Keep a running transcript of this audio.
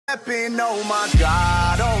Oh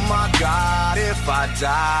my God, if I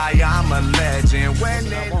die, I'm a legend. When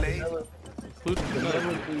they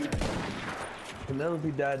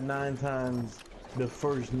Penelope died 9 times the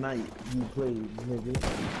first night you played, nigga.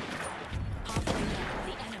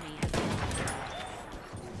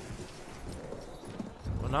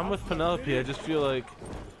 When I'm with Penelope, I just feel like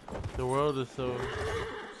the world is so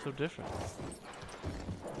different.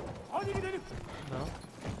 No?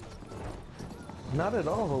 Not at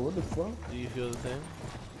all, what the fuck? Do you feel the same?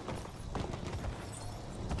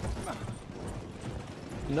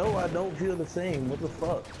 No, I don't feel the same. What the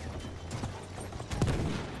fuck?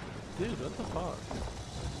 Dude, what the fuck?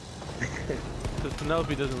 Because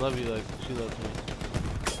Penelope doesn't love you like she loves me.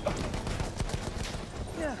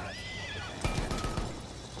 Yeah.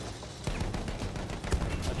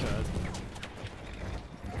 I tried.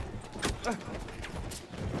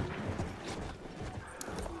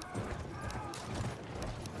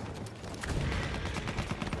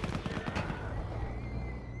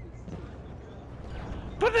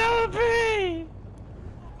 Penelope!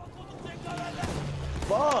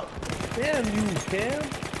 Fuck! Damn you, Cam!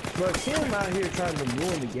 But Cam out here trying to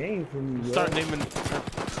ruin the game for me, bro. Start naming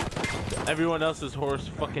everyone else's horse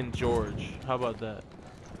fucking George. How about that?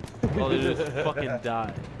 All they do is fucking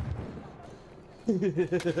die.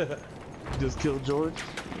 Just kill George?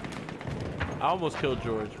 I almost killed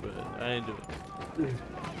George, but I didn't do it.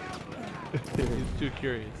 He's too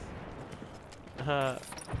curious.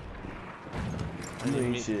 You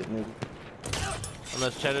ain't shit, nigga.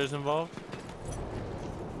 Unless Cheddar's involved.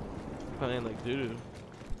 Playing like doo-doo.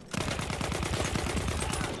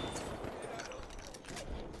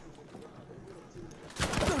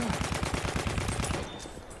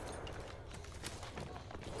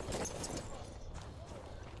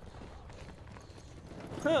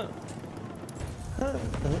 Huh.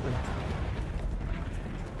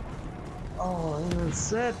 Oh,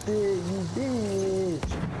 intercepted, you bitch.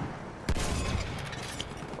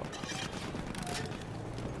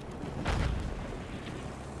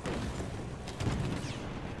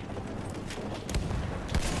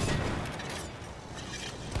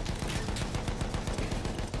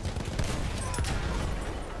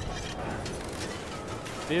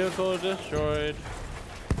 Vehicle destroyed.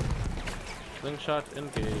 Slingshot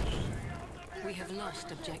engaged. We have lost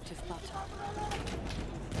objective butter.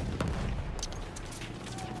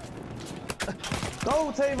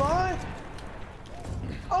 Go, Tavon!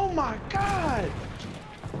 Oh my God!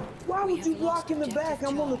 Why would you block in the back?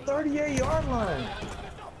 I'm on the 38-yard line.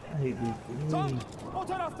 I hate these games.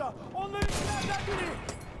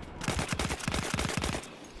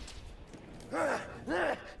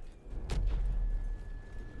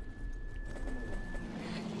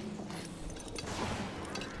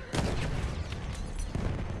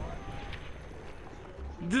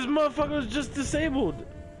 This motherfucker was just disabled.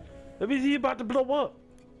 That means he about to blow up.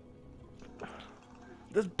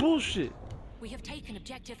 That's bullshit. We have taken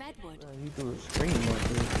objective Edward. He threw a screen like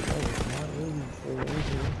this. That was not really for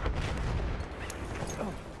anything.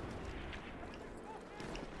 Oh.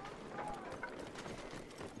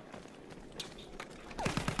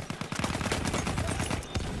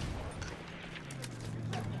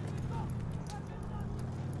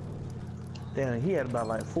 Damn, he had about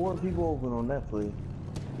like 4 people open on that play.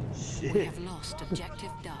 Shit. We have lost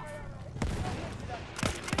objective Duff.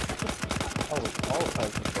 Oh, all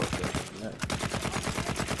types of stuff.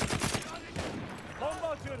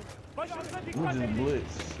 We just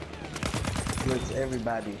blitz. Blitz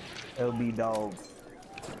everybody. LB dogs.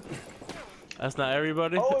 That's not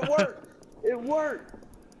everybody. Oh, it worked! It worked!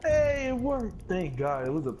 Hey, it worked! Thank God,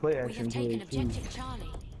 it was a play action We have play taken too. objective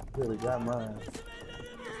Charlie. Really got mine.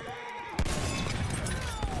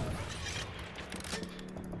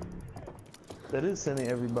 That is sending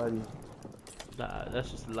everybody. Nah, that's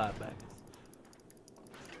just a linebacker.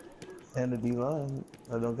 And the D-line.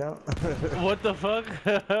 That don't count. What the fuck?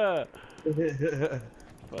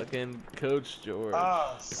 Fucking Coach George.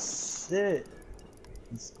 Ah, shit.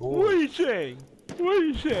 He scored. What are you saying? What are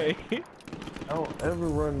you saying? I don't ever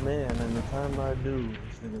run man, and the time I do,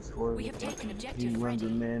 this nigga scores. We have taken He objective runs a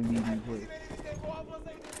Freddy. man beating play.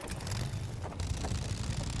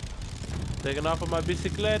 Taking off on my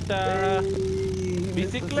bicicleta. Hey,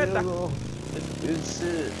 Bicicleta. Good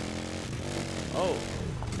shit. Oh.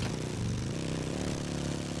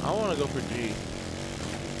 I want to go for G.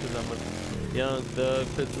 Because I'm a young thug,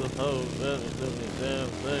 pistol hoe. Damn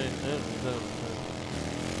thing.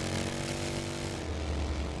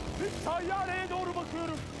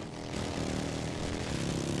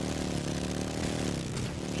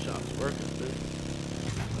 Shots working, dude.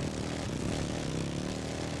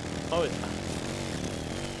 Oh, yeah.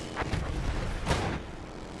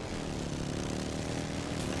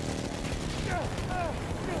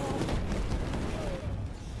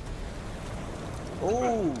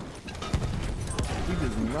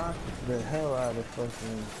 the hell out of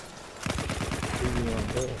fucking TV on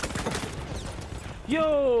bed.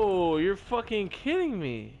 Yo, you're fucking kidding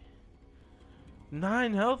me.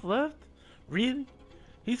 9 health left? Really?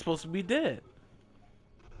 He's supposed to be dead.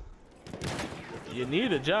 You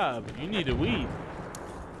need a job. You need a weed.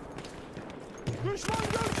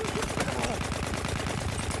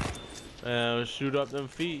 Shoot up them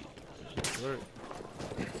feet. That should work.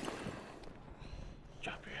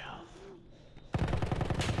 Drop your health.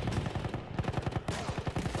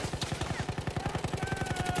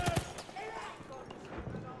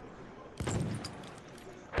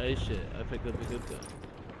 Hey shit, I picked up a good gun.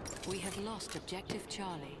 We have lost objective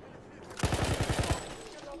Charlie.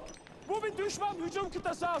 Bu bir düşman hücum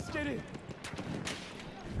kıtası askeri.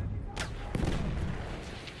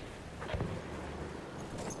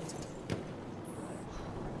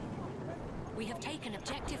 We have taken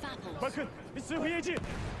objective apples. Bakın, bir sıhhiyeci.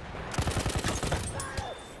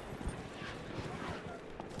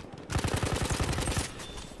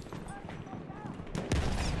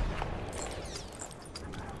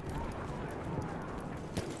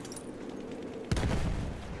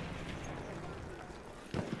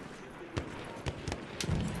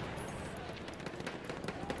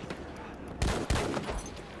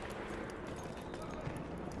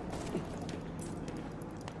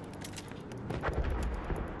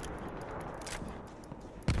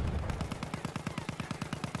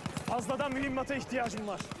 Fazladan mühimmata ihtiyacım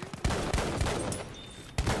var.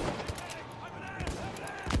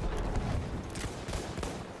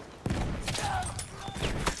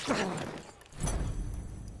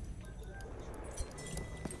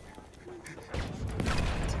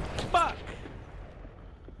 Fuck!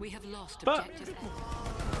 We have lost objective apples.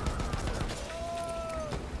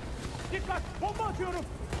 Dikkat! Bomba atıyorum!